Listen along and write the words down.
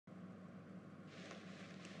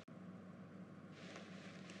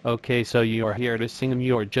Okay, so you are here to sing and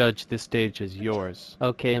you're judge. The stage is yours.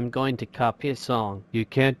 Okay, I'm going to copy a song. You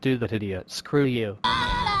can't do that, idiot. Screw you.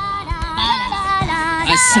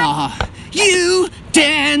 I saw you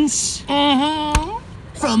dance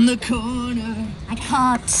from the corner. I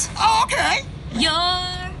can't. Okay. Your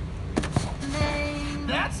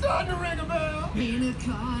That's starting to ring a bell. In a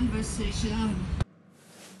conversation.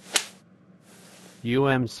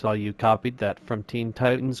 Saw you copied that from Teen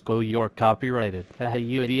Titans Go. You're copyrighted. Haha,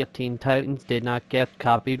 you idiot. Teen Titans did not get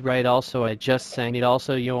copied right. Also, I just sang it.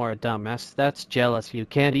 Also, you're a dumbass. That's jealous. You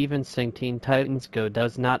can't even sing. Teen Titans Go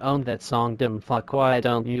does not own that song. Dumb fuck. Why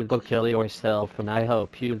don't you go kill yourself? And I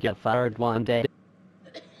hope you get fired one day.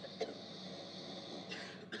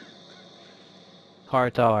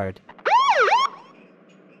 Heart.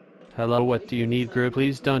 Hello, what do you need, Gru?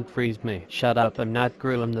 Please don't freeze me. Shut up, I'm not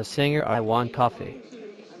Gru, I'm the singer. I want coffee.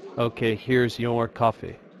 Okay, here's your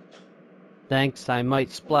coffee. Thanks, I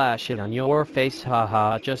might splash it on your face.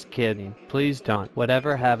 Haha, just kidding. Please don't.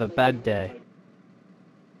 Whatever, have a bad day.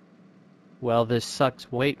 Well, this sucks.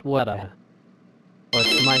 Wait, what?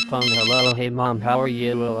 What's my phone? Hello, hey mom, how are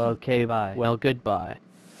you? Okay, bye. Well, goodbye.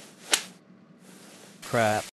 Crap.